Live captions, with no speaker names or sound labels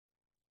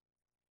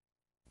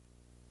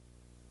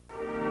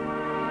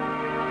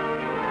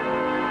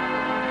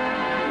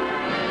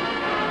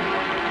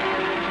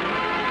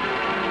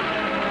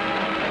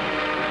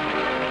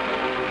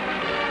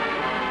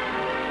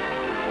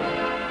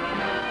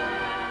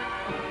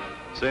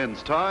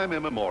Since time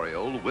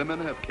immemorial, women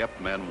have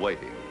kept men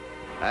waiting.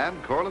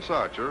 And Corliss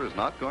Archer is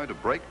not going to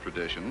break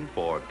tradition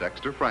for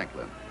Dexter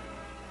Franklin.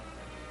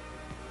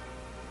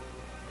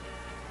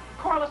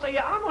 Corliss, are you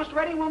almost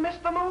ready? We'll miss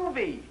the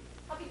movie.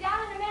 I'll be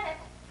down in a minute.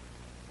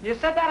 You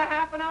said that a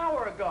half an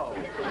hour ago.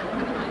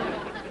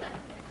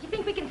 You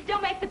think we can still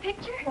make the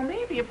picture? Well,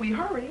 maybe if we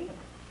hurry.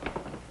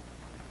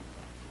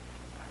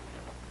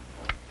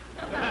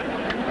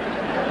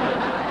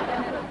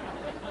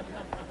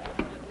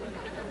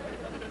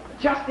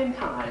 Just in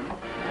time.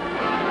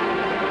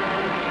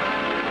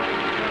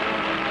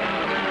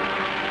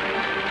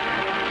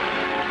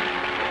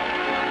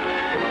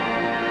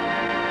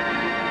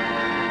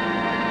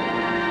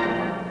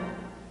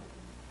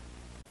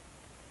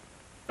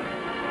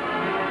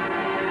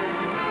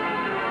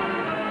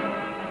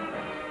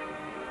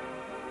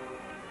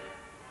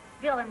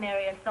 Bill and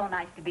Mary are so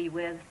nice to be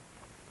with.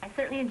 I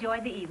certainly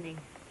enjoyed the evening.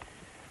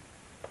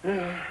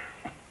 Yeah,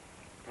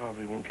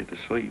 probably won't get to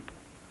sleep.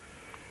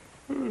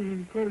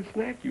 Quite a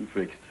snack you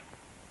fixed.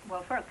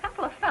 Well, for a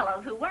couple of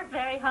fellows who weren't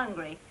very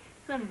hungry,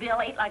 you and Bill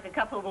ate like a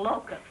couple of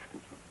locusts.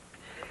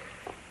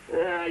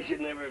 I should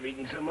never have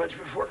eaten so much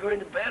before going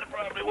to bed. I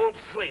probably won't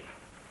sleep.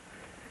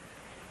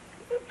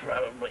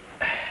 Probably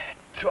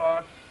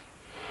toss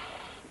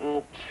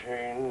and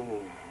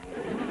turn.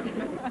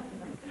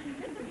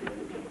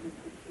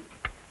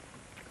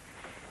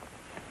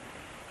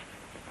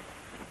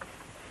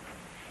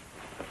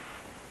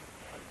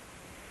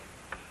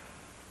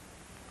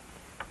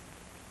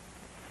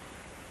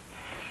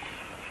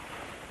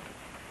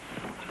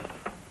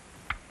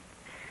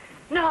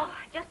 No,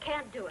 I just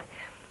can't do it.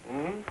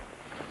 Hmm?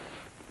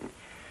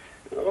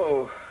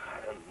 Oh,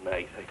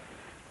 night.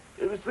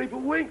 I didn't sleep a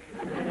wink.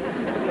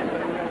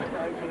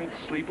 I couldn't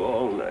sleep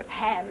all night.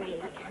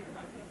 Harry.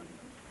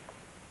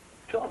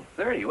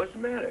 12:30, what's the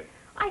matter?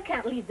 I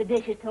can't leave the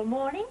dishes till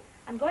morning.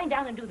 I'm going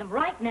down and do them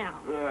right now.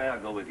 All right,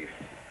 I'll go with you.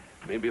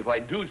 Maybe if I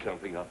do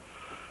something, I'll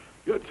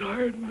get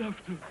tired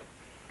enough to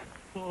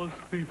fall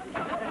asleep.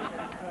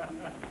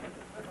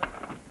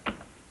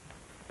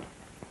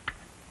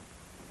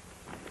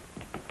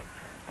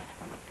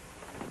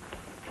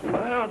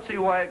 I don't see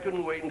why I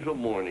couldn't wait until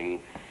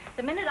morning.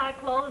 The minute I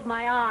closed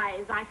my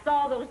eyes, I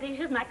saw those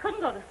dishes and I couldn't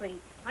go to sleep.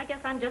 I guess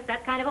I'm just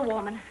that kind of a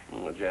woman.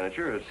 Well, Janet,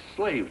 you're a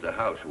slave to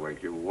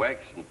housework. You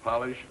wax and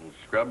polish and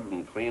scrub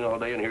and clean all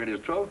day, and here it is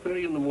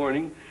 12:30 in the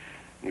morning,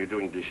 and you're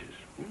doing dishes.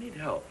 You need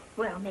help.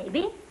 Well,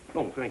 maybe.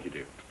 Oh, thank you,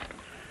 dear.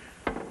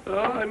 Oh,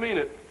 I mean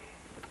it.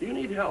 You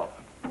need help.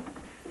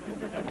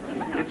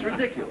 It's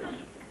ridiculous.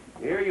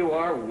 Here you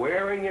are,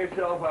 wearing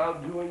yourself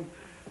out, doing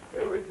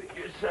everything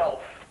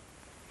yourself.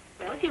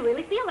 Well, if you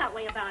really feel that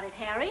way about it,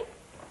 Harry.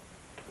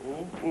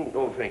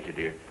 Oh, thank you,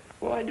 dear.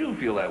 Well, I do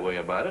feel that way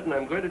about it, and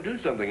I'm going to do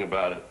something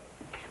about it.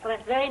 Well,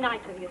 that's very nice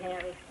of you,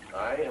 Harry.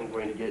 I am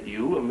going to get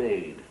you a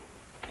maid.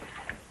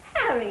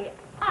 Harry,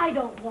 I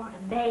don't want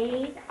a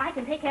maid. I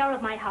can take care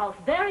of my house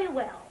very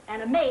well,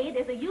 and a maid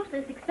is a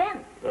useless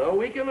expense. Oh,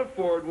 we can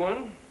afford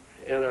one,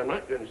 and I'm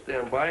not going to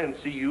stand by and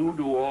see you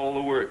do all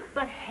the work.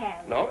 But,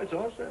 Harry... No, it's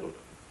all settled.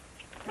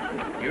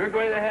 You're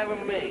going to have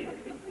a maid.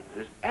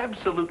 There's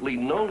absolutely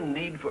no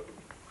need for...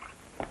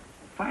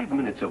 5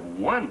 minutes of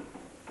one.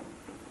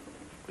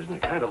 Isn't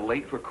it kind of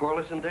late for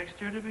Corliss and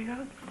Dexter to be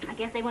out? I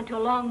guess they went to a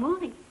long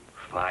movie.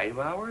 5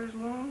 hours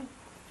long?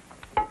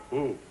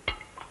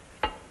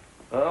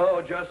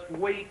 Oh, just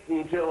wait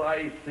until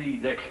I see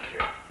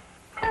Dexter.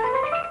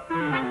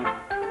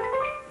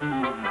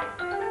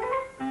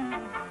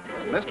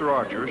 Mr.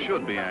 Archer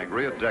should be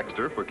angry at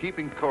Dexter for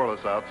keeping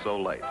Corliss out so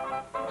late.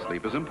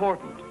 Sleep is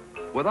important.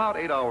 Without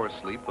 8 hours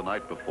sleep the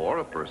night before,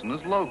 a person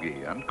is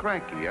logy and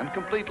cranky and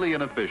completely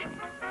inefficient.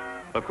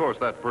 Of course,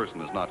 that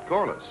person is not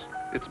Corliss.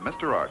 It's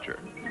Mr. Archer.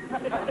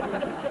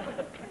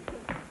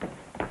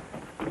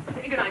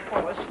 Hey, good night,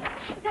 Corliss.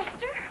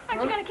 Dexter,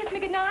 aren't you going to kiss me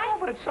goodnight? Oh,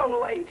 but it's so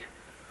late.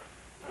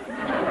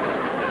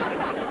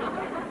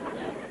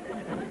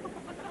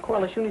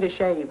 Corliss, you need a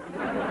shave.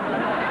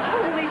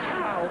 Holy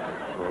cow.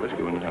 Corliss,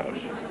 go in the house.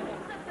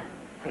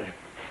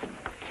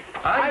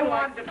 I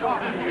want to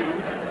talk to you.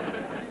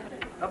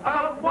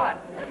 About what?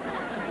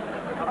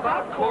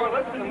 About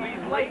Corliss and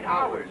these late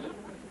hours.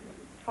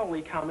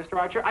 Holy cow, Mr.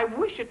 Archer. I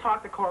wish you'd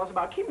talk to Corliss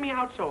about keeping me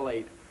out so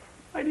late.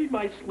 I need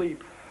my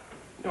sleep.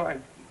 No, I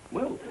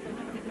will.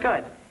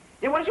 Good.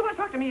 Yeah, what did you want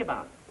to talk to me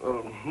about?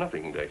 Oh,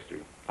 nothing,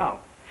 Dexter. Oh.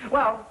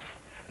 Well,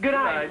 good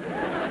night.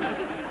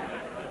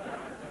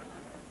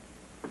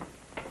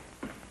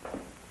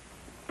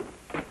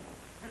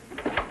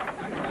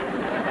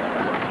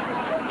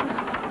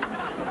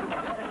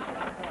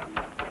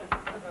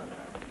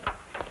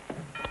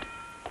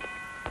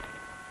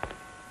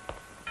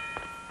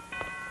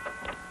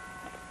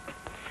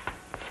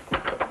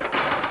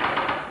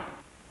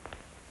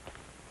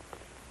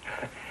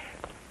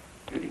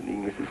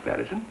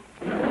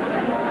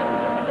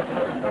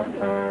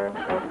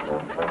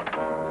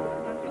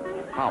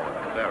 How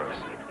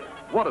embarrassing.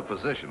 What a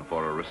position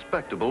for a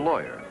respectable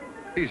lawyer.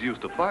 He's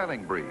used to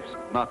filing briefs,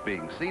 not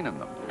being seen in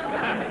them.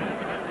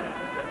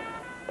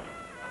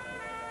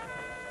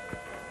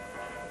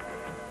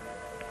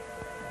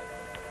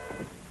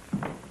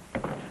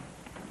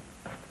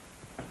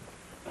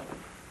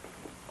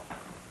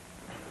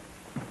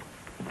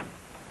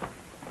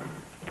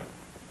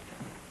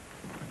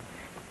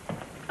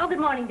 good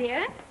morning,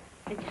 dear.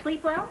 Did you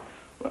sleep well?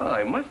 Well,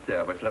 I must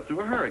have. I slept through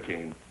a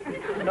hurricane.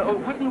 Now,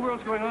 what in the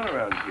world's going on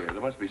around here? There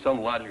must be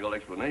some logical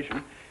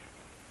explanation.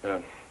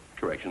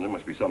 Correction, there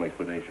must be some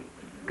explanation.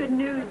 Good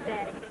news,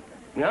 Daddy.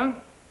 Yeah?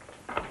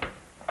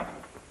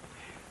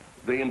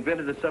 They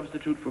invented a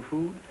substitute for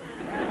food?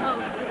 Oh,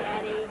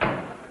 Daddy.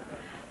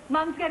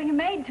 Mom's getting a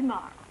maid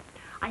tomorrow.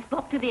 I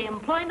spoke to the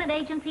employment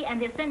agency,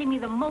 and they're sending me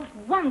the most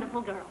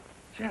wonderful girl.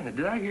 Janet,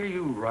 did I hear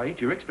you right?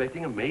 You're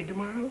expecting a maid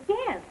tomorrow?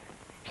 Yes.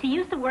 She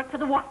used to work for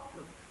the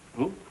Watsons.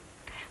 Who?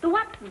 The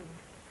Watsons.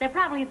 They're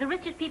probably the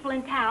richest people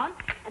in town,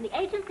 and the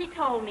agency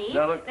told me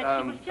Now, look,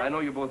 that she was just... I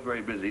know you're both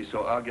very busy,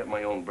 so I'll get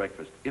my own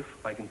breakfast, if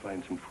I can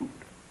find some food.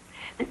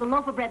 There's a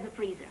loaf of bread in the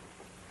freezer.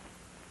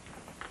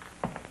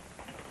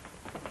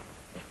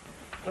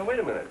 Now, wait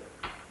a minute.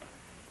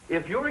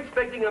 If you're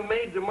expecting a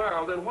maid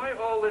tomorrow, then why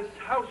all this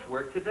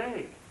housework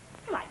today?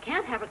 Well, I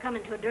can't have her come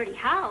into a dirty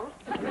house.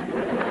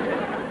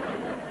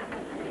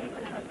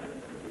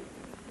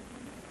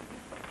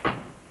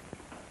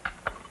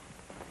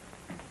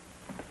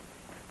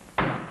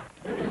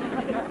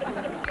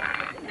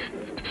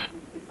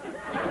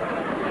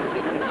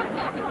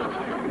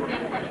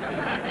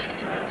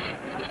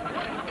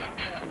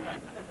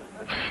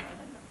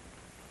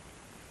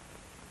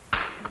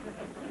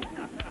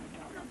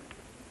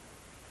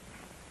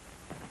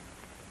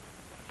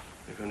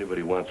 If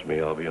anybody wants me,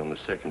 I'll be on the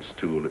second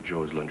stool at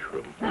Joe's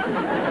lunchroom.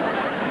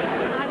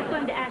 I was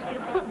going to ask you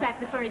to put back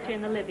the furniture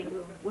in the living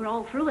room. We're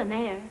all through in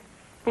there.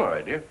 All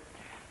right, dear.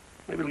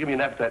 Maybe it'll give me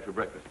an appetite for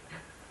breakfast.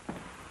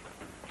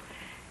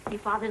 Your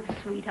father's a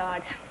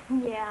sweetheart.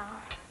 Yeah.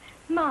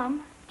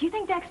 Mom, do you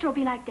think Dexter will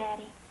be like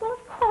Daddy? Well,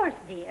 of course,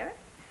 dear.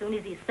 As soon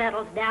as he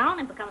settles down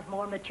and becomes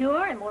more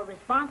mature and more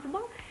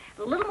responsible,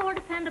 a little more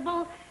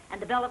dependable,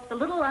 and develops a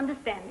little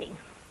understanding.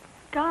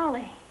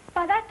 Golly,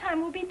 by that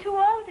time we'll be too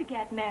old to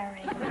get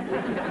married.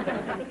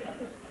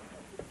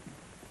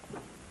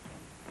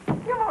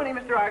 Good morning,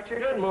 Mr. Archer.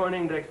 Good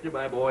morning, Dexter,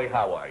 my boy.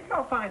 How are you?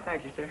 Oh, fine,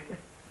 thank you, sir.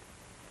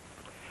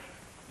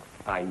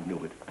 I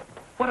knew it.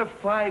 What a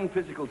fine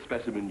physical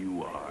specimen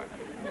you are.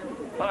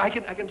 Well, I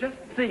can just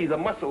see the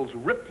muscles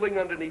rippling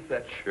underneath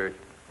that shirt.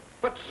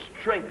 What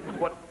strength,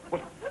 what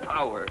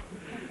power.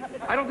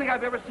 I don't think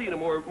I've ever seen a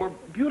more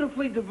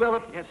beautifully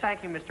developed... Yes,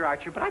 thank you, Mr.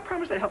 Archer, but I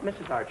promised I'd help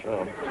Mrs. Archer.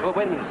 Oh, well,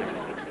 wait a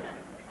minute.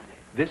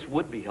 This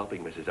would be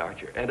helping Mrs.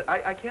 Archer. And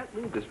I can't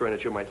move this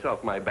furniture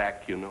myself, my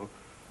back, you know.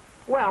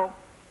 Well...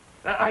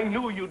 I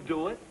knew you'd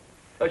do it.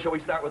 Shall we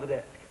start with the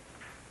desk?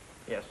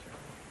 Yes,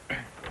 sir.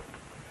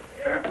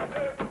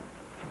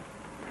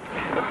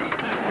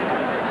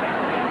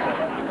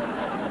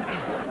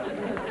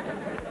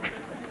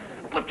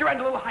 Lift your end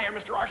a little higher,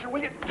 Mr. Archer,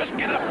 will you? Just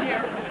get up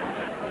here.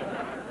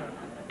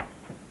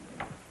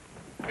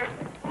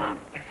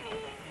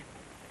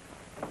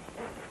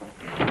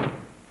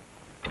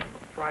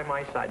 Try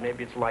my side.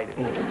 Maybe it's lighted.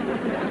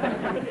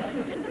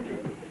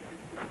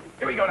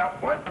 Here we go now.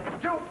 1,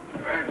 2,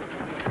 3.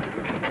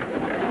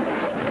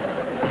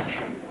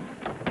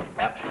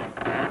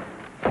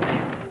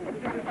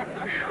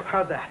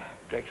 How's that?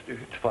 Dexter,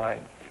 it's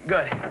fine.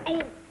 Good.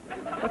 Oh,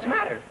 what's the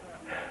matter?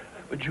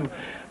 Would you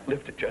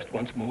lift it just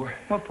once more?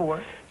 What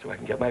for? So I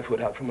can get my foot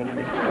out from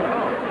underneath.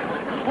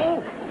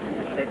 Oh.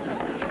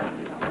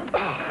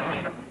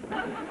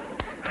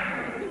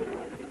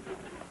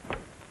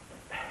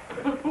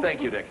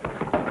 Thank you, Dexter.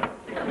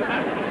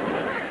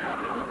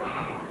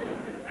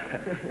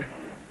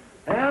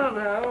 Well,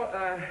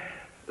 now,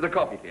 the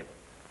coffee table.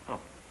 Oh.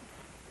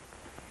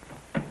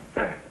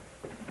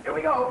 Here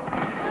we go.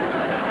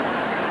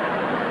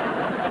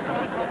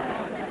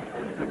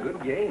 It's a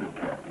good game.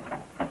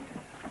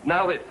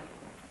 Now this.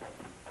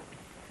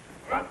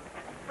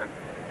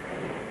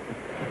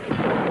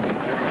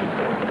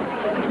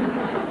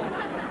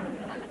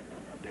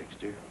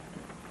 Dexter.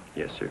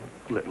 Yes, sir.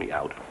 Let me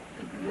out.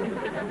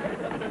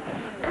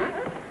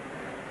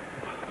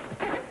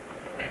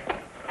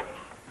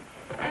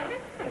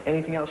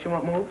 Anything else you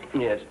want moved?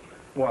 Yes.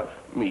 What?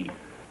 Me.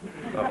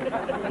 Oh, the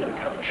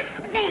couch.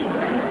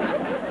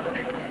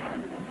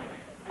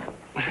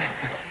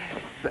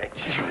 Thanks.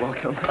 You're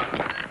welcome.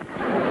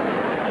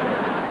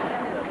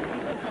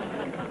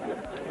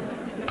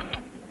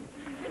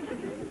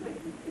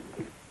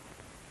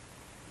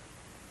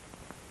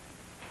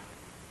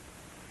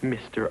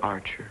 Mr.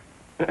 Archer.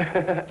 I'm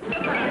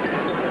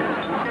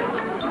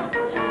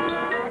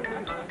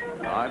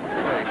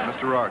afraid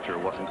Mr. Archer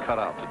wasn't cut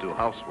out to do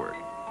housework.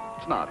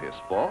 It's not his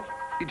fault.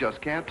 He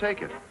just can't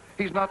take it.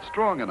 He's not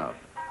strong enough.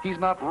 He's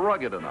not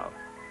rugged enough.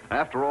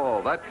 After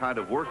all, that kind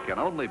of work can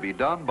only be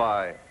done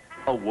by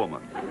a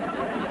woman.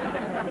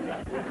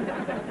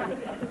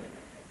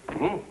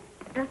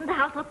 Doesn't the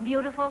house look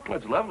beautiful?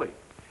 It's lovely.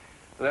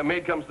 When that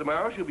maid comes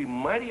tomorrow, she'll be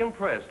mighty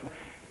impressed.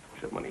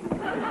 Except money.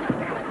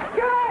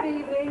 Good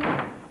evening.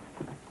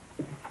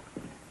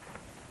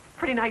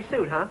 Pretty nice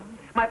suit, huh?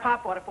 My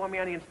pop bought it for me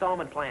on the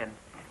installment plan.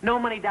 No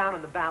money down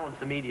and the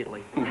balance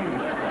immediately.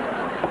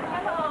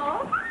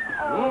 Hello.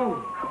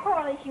 Oh,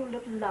 Corliss, you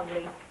look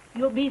lovely.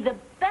 You'll be the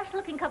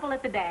best-looking couple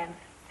at the dance.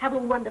 Have a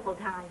wonderful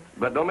time.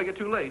 But don't make it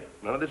too late.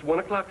 None of this 1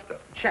 o'clock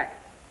stuff. Check.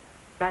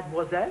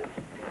 Mademoiselle?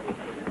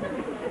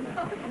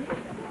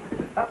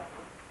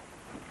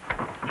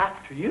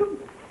 After you.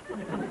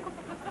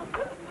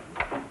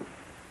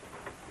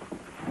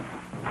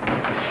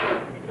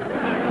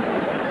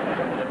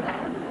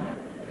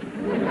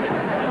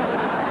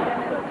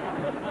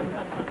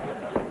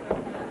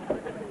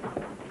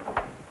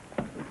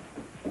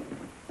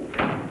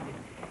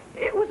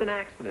 It was an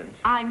accident.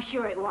 I'm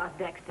sure it was,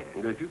 Dexter.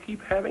 And if you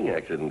keep having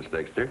accidents,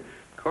 Dexter,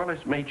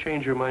 Corliss may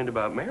change her mind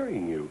about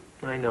marrying you.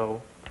 I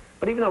know.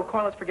 But even though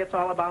Corliss forgets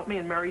all about me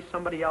and marries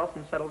somebody else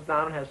and settles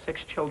down and has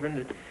 6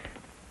 children,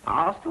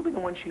 I'll still be the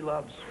one she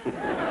loves.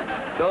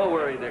 Don't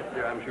worry,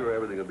 Dexter. I'm sure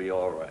everything will be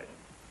all right.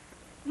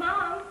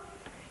 Mom,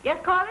 Yes,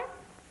 Corliss?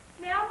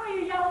 may I wear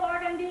your yellow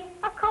organdy?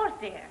 Of course,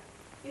 dear.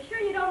 You sure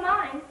you don't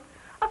mind?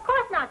 Of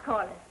course not,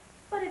 Corliss.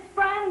 But it's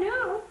brand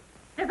new.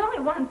 There's only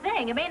one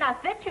thing. It may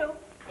not fit you.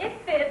 It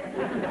fits.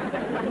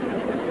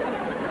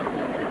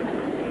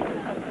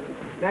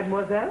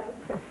 Mademoiselle?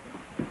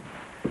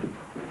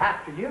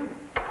 After you.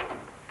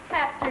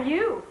 After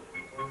you.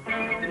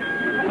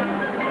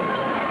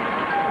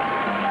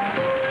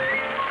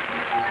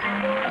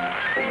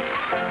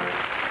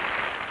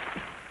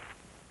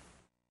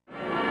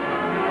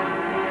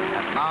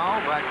 And now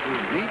back to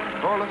meet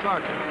Corliss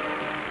Archer.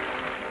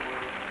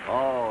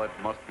 Oh, it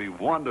must be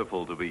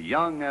wonderful to be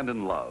young and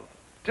in love.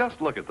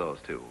 Just look at those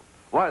two.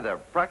 Why, they're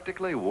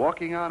practically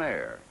walking on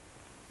air.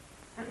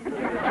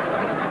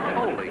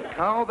 Holy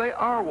cow, they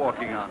are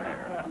walking on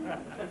air.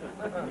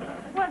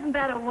 Wasn't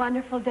that a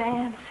wonderful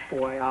dance?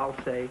 Boy, I'll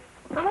say.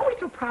 I'm always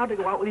so proud to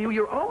go out with you.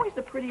 You're always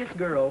the prettiest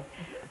girl.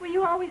 Will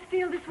you always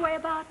feel this way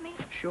about me?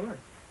 Sure.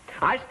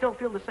 I still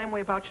feel the same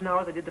way about you now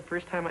as I did the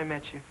first time I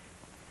met you.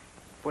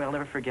 Boy, I'll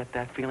never forget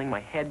that feeling. My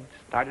head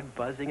started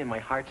buzzing and my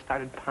heart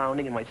started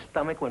pounding and my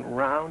stomach went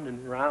round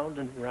and round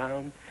and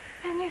round.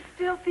 And you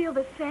still feel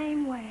the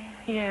same way.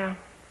 Yeah.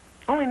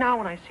 Only now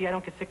when I see I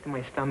don't get sick to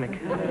my stomach.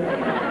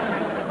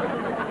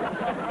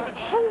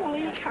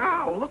 Holy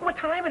cow. Look what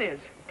time it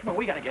is. Come on,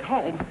 we gotta get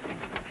home.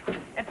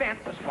 Advance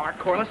the spark,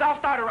 Corliss. I'll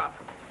start her up.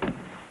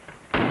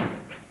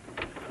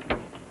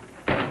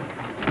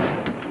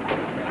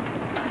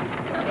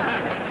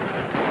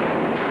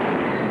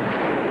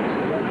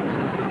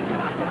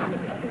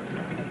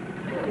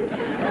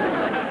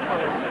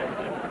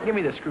 Give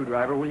me the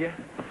screwdriver, will you?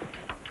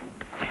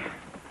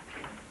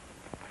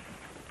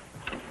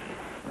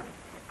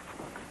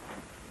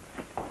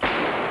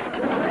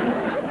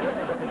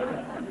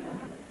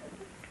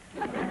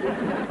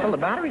 Well, the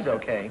battery's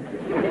okay.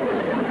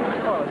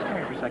 Oh, let's come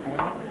here for a second, will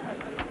you?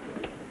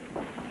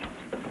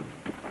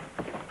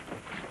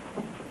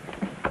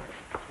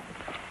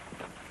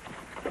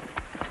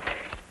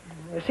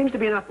 There seems to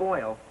be enough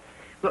oil.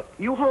 Look,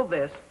 you hold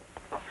this.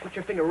 Put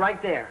your finger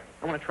right there.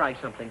 I want to try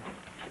something.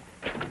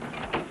 Put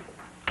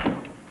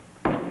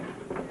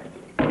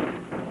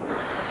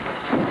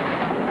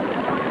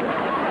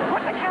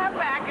the cap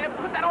back and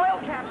put that oil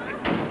cap in.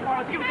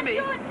 Oh, give it to me.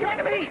 Give it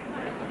to me.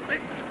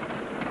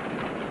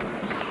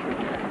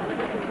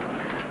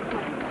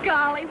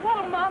 Golly,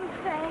 what'll Mom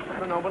say? I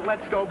don't know, but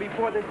let's go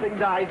before this thing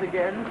dies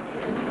again.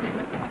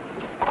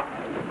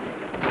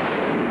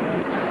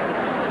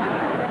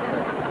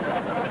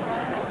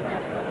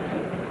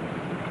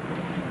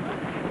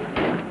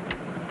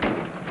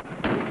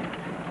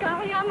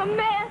 Golly, I'm a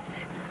mess.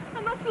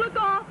 I must look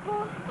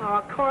awful.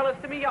 Oh, Corliss,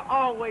 to me, you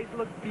always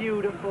look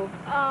beautiful.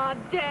 Aw,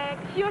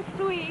 Dex, you're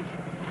sweet.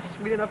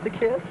 Sweet enough to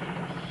kiss?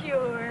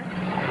 Sure.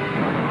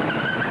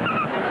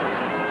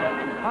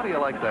 How do you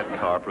like that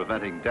car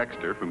preventing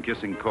Dexter from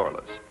kissing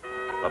Corliss?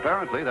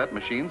 Apparently, that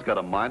machine's got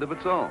a mind of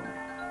its own,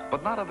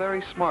 but not a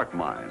very smart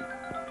mind.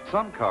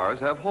 Some cars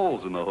have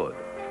holes in the hood.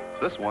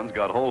 This one's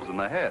got holes in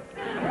the head.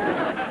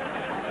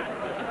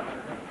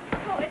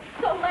 Oh, it's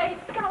so late.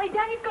 Golly,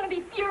 Daddy's going to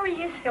be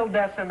furious. He'll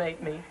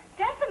decimate me.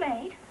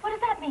 Decimate? What does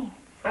that mean?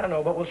 I don't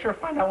know, but we'll sure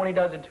find out when he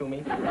does it to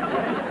me. Come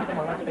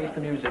on, let's face the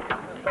music.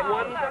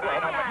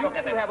 You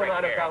didn't have an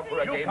honor count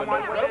for a game. Come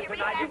on, Well, you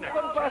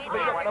couldn't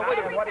possibly get... No,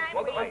 wait a minute.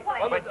 But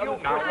you...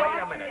 Now, wait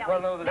a minute. Well,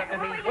 no, wait a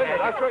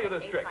minute. I'll show you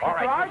this trick. All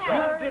right.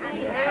 You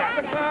didn't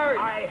have the card.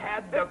 I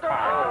had the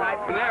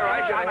card. There,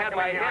 I should have had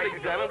my head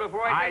examined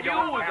before I could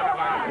use the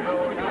card.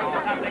 No,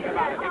 nothing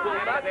about it. It will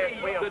not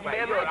be the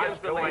men against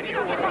the ladies.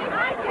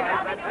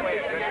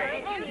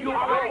 You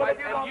know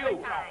it, and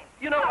you.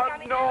 You know what?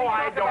 No,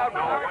 I don't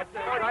know what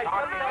you're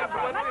talking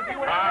about.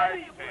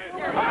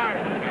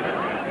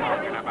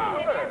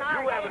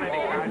 You haven't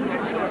any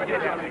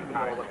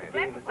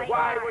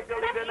Why would you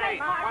leave an 8?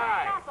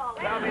 Why?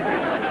 Tell me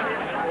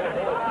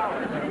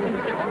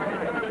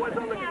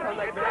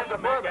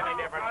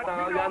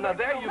now,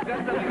 there you've got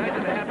something. I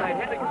should have had my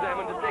head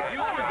examined to think you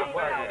were the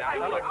party.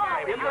 look,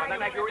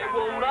 it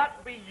will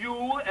not be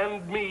you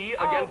and me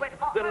against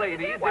the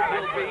ladies. It will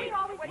be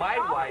my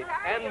wife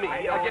and me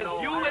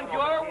against you and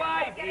your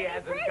wife. He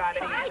hasn't got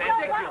any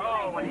sense.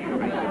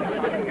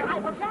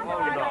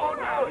 Oh,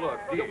 no. Look,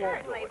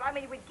 dear. I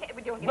mean, we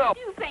don't... No. Do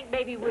you think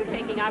maybe we're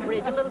taking our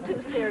bridge a little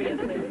too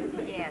seriously?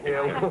 Yes.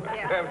 Yeah, well,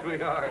 perhaps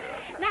we are.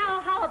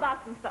 Now, how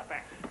about some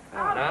supper?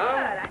 Oh, good.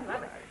 I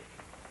love it.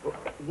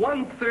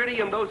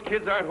 1:30 and those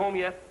kids aren't home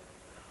yet?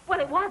 Well,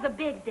 it was a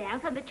big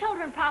dance, and the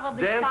children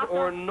probably Dance stopped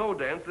or on- no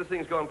dance, this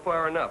thing's gone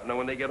far enough. Now,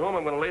 when they get home,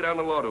 I'm going to lay down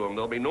the law to them.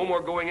 There'll be no more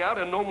going out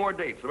and no more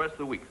dates the rest of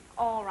the week.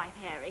 All right,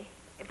 Harry.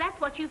 If that's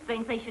what you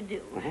think they should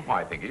do. Oh,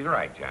 I think he's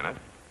right, Janet.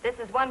 This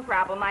is one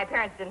problem my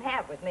parents didn't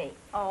have with me.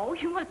 Oh,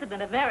 you must have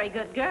been a very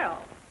good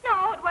girl.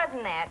 No, it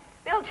wasn't that.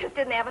 Bill just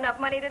didn't have enough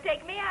money to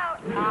take me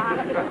out.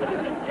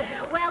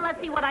 Well, let's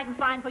see what I can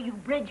find for you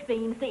bridge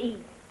fiends to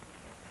eat.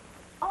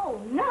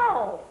 Oh,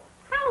 no.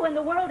 How in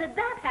the world did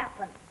that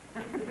happen?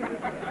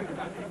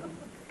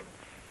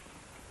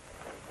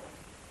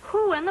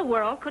 Who in the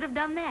world could have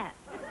done that?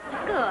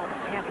 Good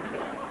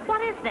heavens.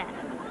 What is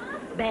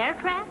that? Bear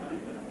trap?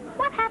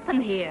 What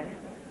happened here?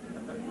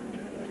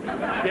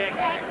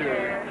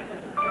 Dexter.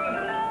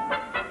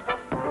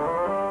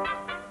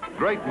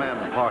 Great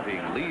men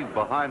parting leave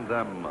behind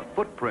them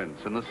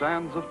footprints in the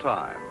sands of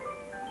time.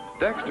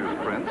 Dexter's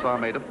prints are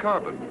made of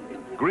carbon,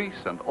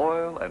 grease and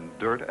oil and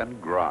dirt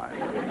and grime.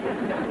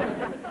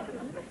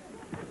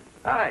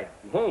 Hi,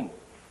 I'm home.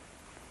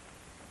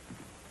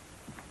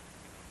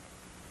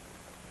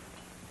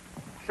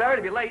 Sorry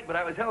to be late, but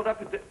I was held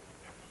up at the...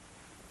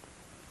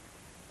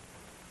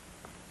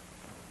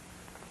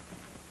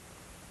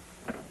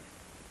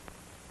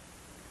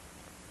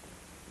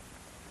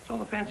 What's all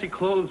the fancy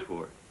clothes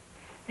for?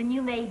 The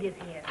new maid is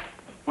here.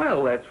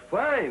 Well, that's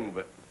fine,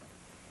 but...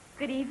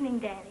 Good evening,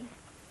 Daddy.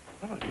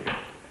 Oh, dear.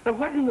 Now,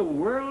 what in the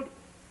world?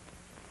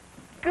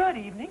 Good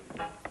evening.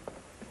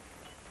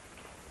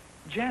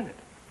 Janet.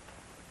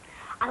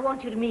 I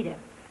want you to meet her.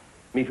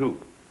 Meet who?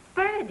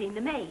 Bernadine,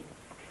 the maid.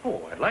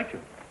 Oh, I'd like to.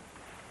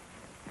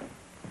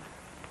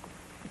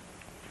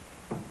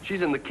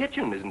 She's in the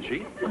kitchen, isn't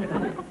she?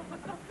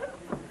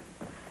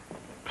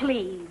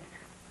 Please.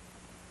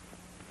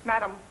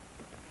 Madam,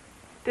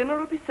 dinner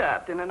will be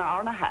served in an hour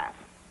and a half.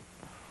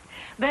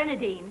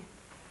 Bernadine.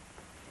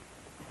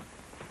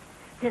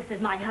 This is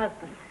my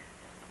husband.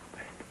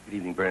 Good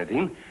evening,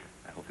 Bernadine.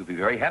 I hope you'll be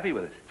very happy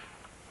with us.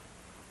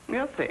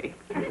 We'll see.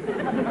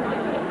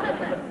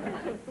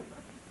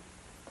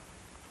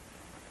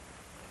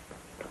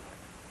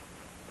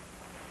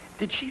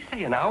 Did she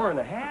say an hour and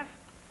a half?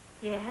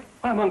 Yes?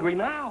 I'm hungry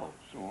now.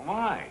 So am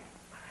I.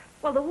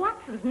 Well, the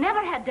Watsons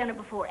never had dinner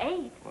before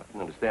 8. Well, I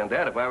can understand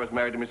that. If I was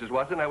married to Mrs.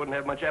 Watson, I wouldn't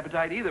have much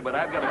appetite either, but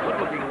I've got a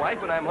good-looking wife,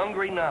 and I'm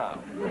hungry now.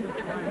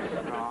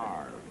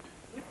 Starved.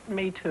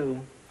 Me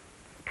too.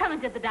 Come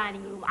into the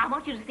dining room. I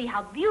want you to see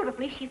how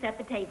beautifully she set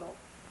the table.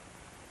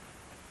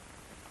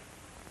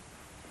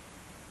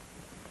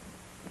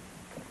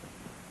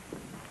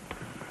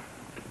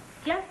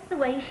 Just the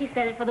way she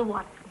set it for the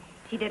Watsons.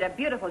 She did a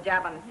beautiful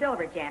job on the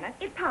silver, Janet.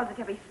 It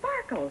positively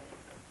sparkles.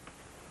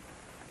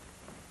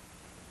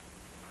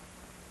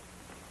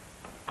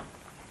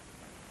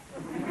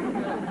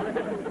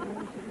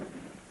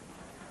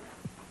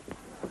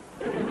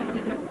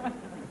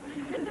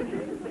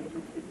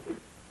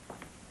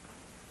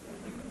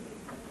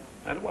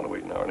 I don't want to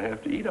wait an hour and a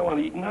half to eat. I want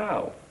to eat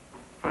now.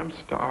 I'm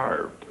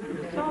starved.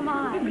 So am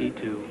I. Me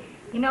too.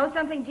 You know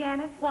something,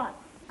 Janet? What?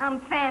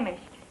 I'm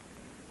famished.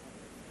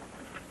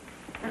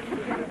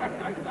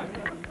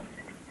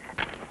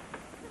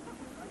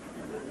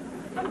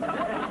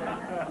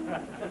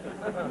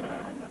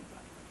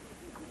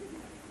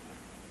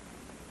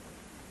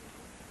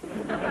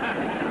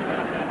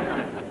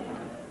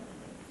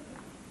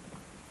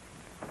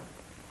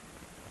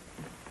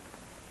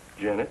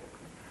 Janet,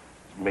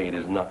 this maid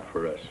is not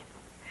for us.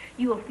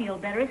 You'll feel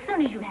better as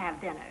soon as you have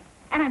dinner.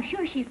 And I'm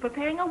sure she's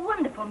preparing a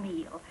wonderful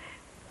meal.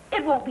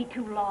 It won't be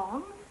too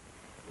long.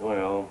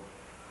 Well...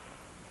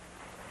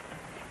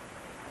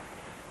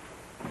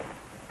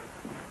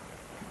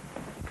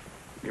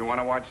 You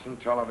want to watch some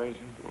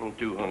television? I'm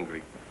too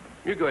hungry.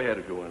 You go ahead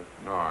if you want.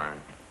 All right.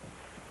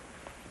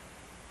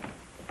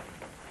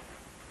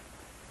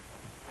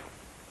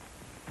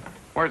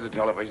 Where's the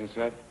television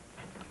set?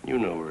 You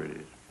know where it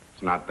is.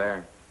 It's not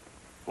there.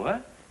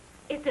 What?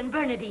 It's in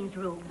Bernadine's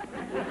room.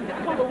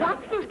 Well, the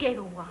Watsons gave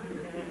her one.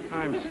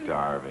 I'm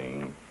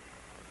starving.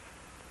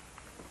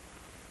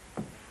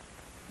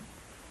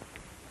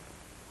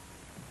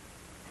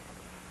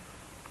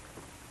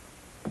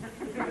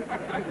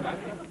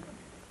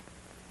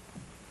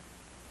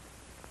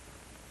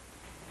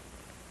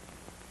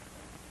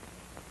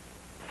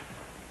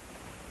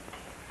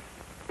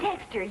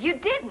 Dexter, you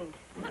didn't.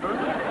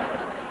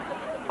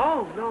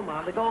 Oh, no,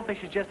 Mom. The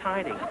goldfish is just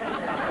hiding.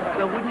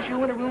 Now, wouldn't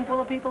you in a room full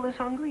of people this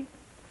hungry?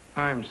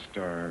 I'm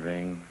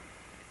starving.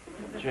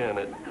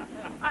 Janet.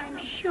 I'm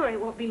sure it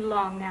won't be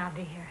long now,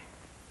 dear.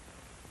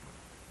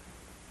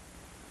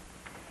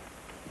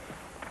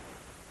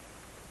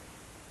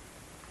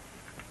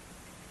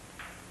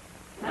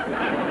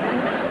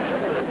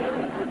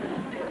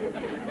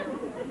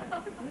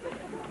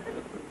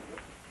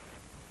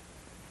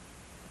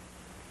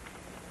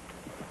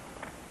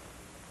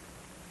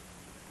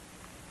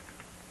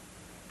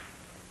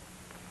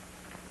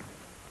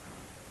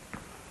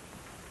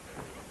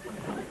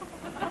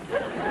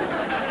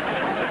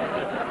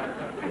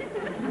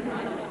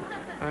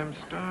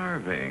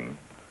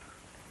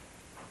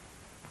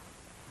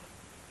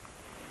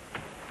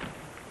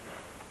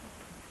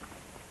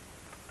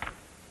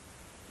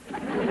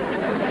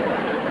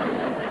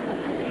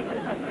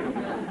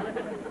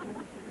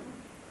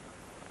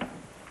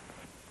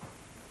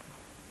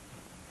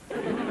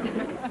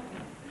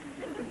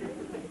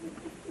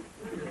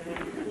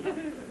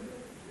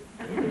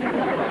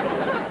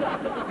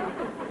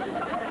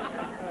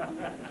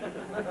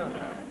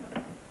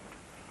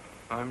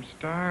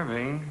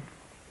 starving.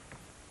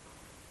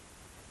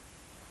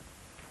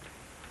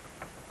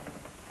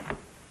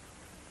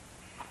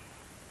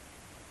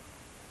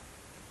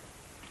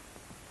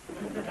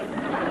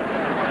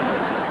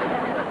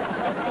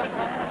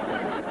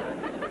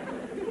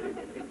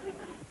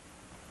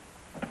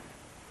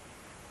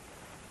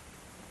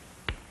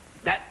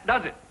 That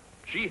does it.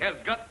 She has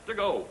got to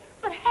go.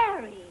 But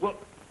Harry... Well,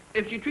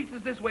 if she treats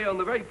us this way on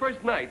the very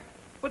first night,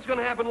 what's going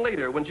to happen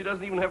later when she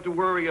doesn't even have to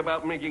worry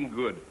about making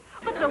good?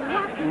 But the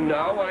Watson...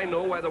 Now I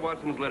know why the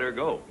Watsons let her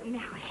go. Now,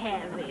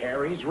 Harry...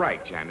 Harry's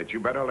right, Janet. You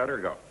better let her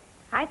go.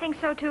 I think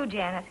so too,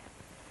 Janet.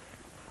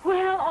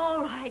 Well,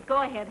 all right.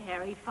 Go ahead,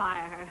 Harry.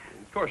 Fire her.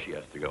 Of course she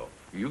has to go.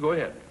 You go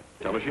ahead.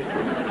 Tell her she's through.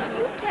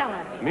 You tell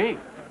her. Me?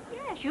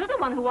 Yes, you're the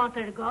one who wants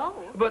her to go.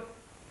 But,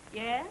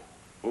 Yes?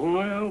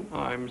 well,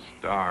 I'm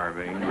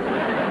starving.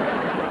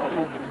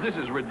 well, this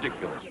is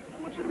ridiculous.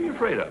 What's to be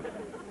afraid of?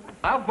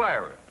 I'll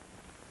fire her.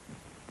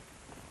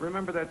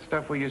 Remember that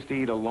stuff we used to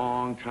eat a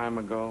long time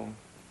ago?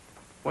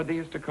 What they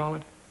used to call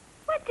it?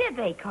 What did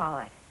they call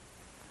it?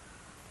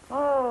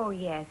 Oh,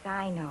 yes,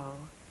 I know.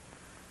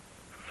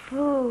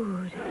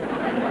 Food.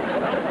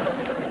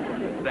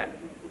 That.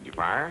 Did you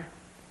fire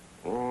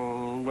her?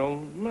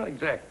 Well, not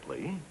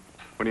exactly.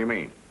 What do you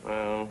mean?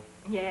 Well,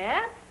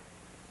 Yes?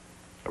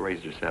 I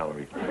raised her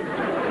salary. Oh,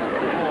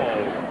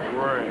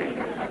 great.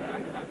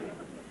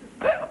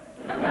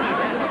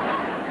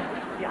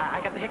 Yeah, I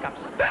got the hiccups.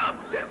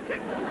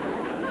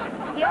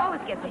 He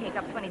always gets the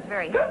hiccups when he's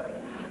very hungry.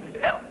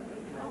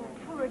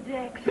 Poor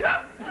Dex.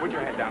 Put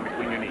your head down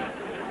between your knees.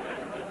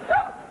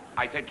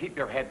 I said keep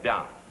your head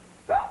down.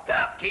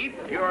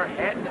 Keep your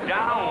head Oh,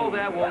 down.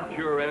 that won't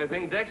cure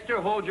anything.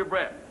 Dexter, hold your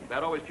breath.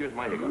 That always cures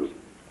my hiccups.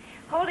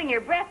 Holding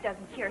your breath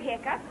doesn't cure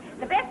hiccups.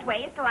 The best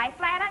way is to lie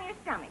flat on your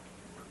stomach.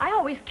 I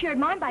always cured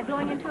mine by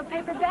blowing into a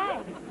paper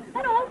bag.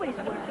 That always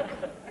works.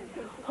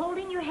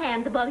 Holding your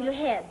hands above your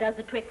head does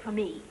the trick for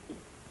me.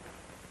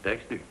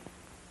 Dexter,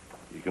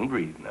 you can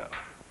breathe now.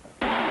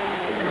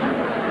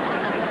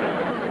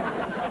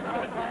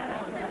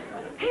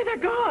 Hey, they're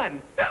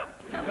gone.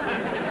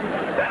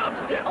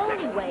 The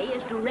only way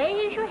is to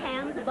raise your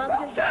hands above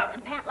your head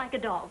and pant like a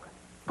dog.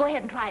 Go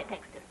ahead and try it,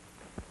 Dexter.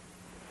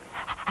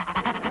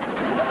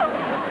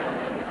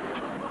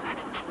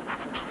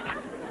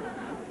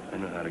 I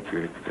know how to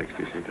cure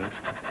Dexter's hiccups.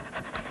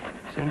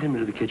 Send him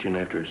into the kitchen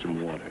after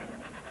some water.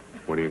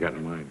 What do you got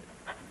in mind?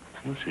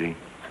 We'll see.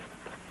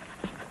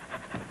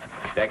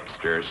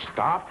 Dexter,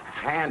 stop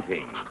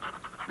panting.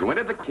 Go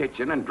into the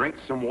kitchen and drink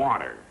some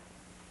water.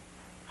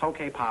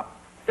 Okay, Pop.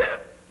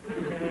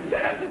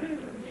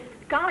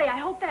 Golly, I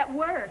hope that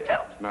worked.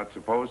 It's not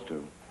supposed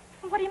to.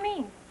 What do you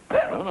mean?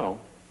 I don't know.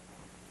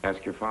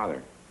 Ask your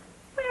father.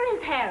 Where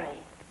is Harry?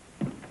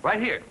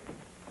 Right here.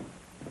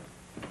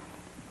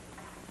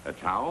 A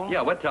towel?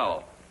 Yeah, wet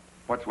towel.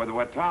 What's with a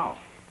wet towel?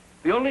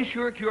 The only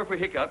sure cure for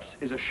hiccups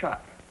is a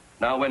shot.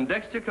 Now, when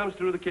Dexter comes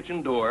through the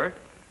kitchen door,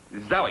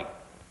 zowie,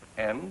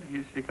 and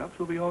his hiccups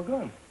will be all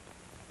gone.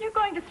 You're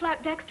going to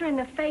slap Dexter in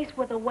the face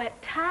with a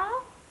wet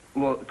towel?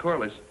 Well,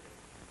 Corliss,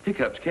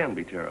 hiccups can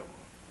be terrible.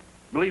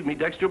 Believe me,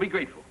 Dexter will be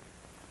grateful.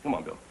 Come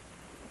on, Bill.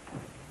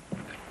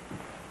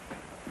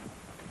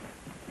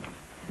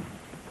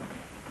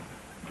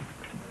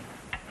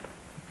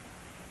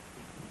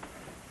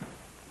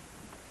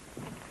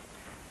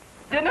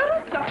 Dinner?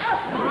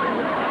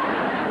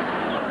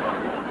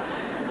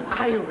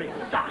 I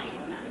resign.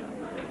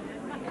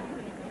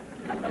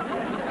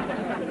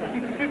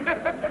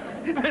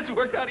 This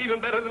worked out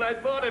even better than I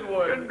thought it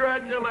would.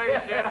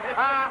 Congratulations.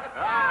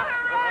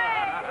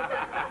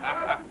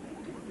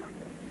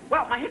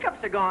 Well, my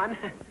hiccups are gone.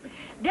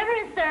 Dinner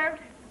is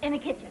served in the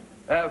kitchen.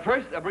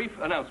 First, a brief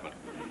announcement.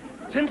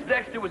 Since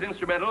Dexter was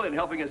instrumental in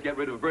helping us get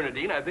rid of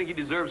Bernadine, I think he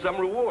deserves some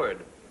reward.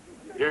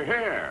 You're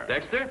here.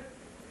 Dexter,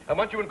 I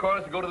want you and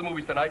Corliss to go to the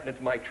movies tonight, and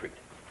it's my treat.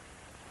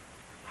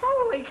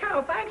 Holy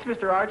cow, thanks,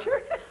 Mr.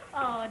 Archer.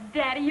 Oh,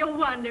 Daddy, you're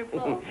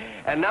wonderful.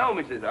 And now,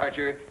 Mrs.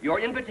 Archer, your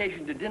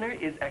invitation to dinner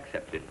is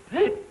accepted.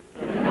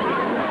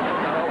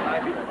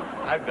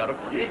 I've got a...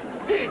 Harry,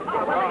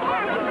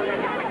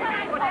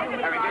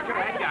 get your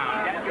head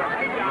down. Get your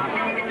head down.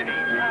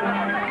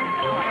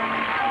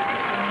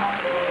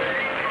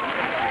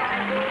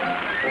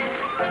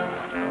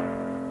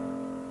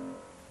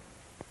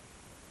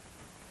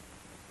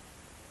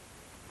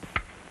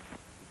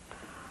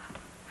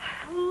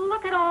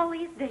 Look at all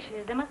these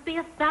dishes. There must be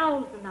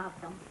 1,000 of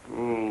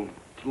them.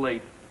 It's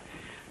late.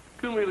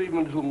 Can we leave them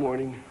until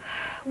morning?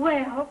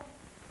 Well,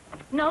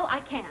 no, I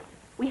can't.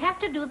 We have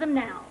to do them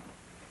now.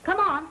 Come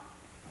on.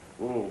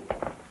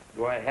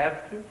 Do I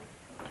have to?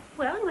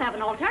 Well, you have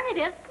an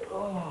alternative.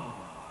 Oh,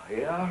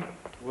 yeah?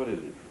 What is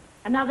it?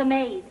 Another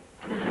maid.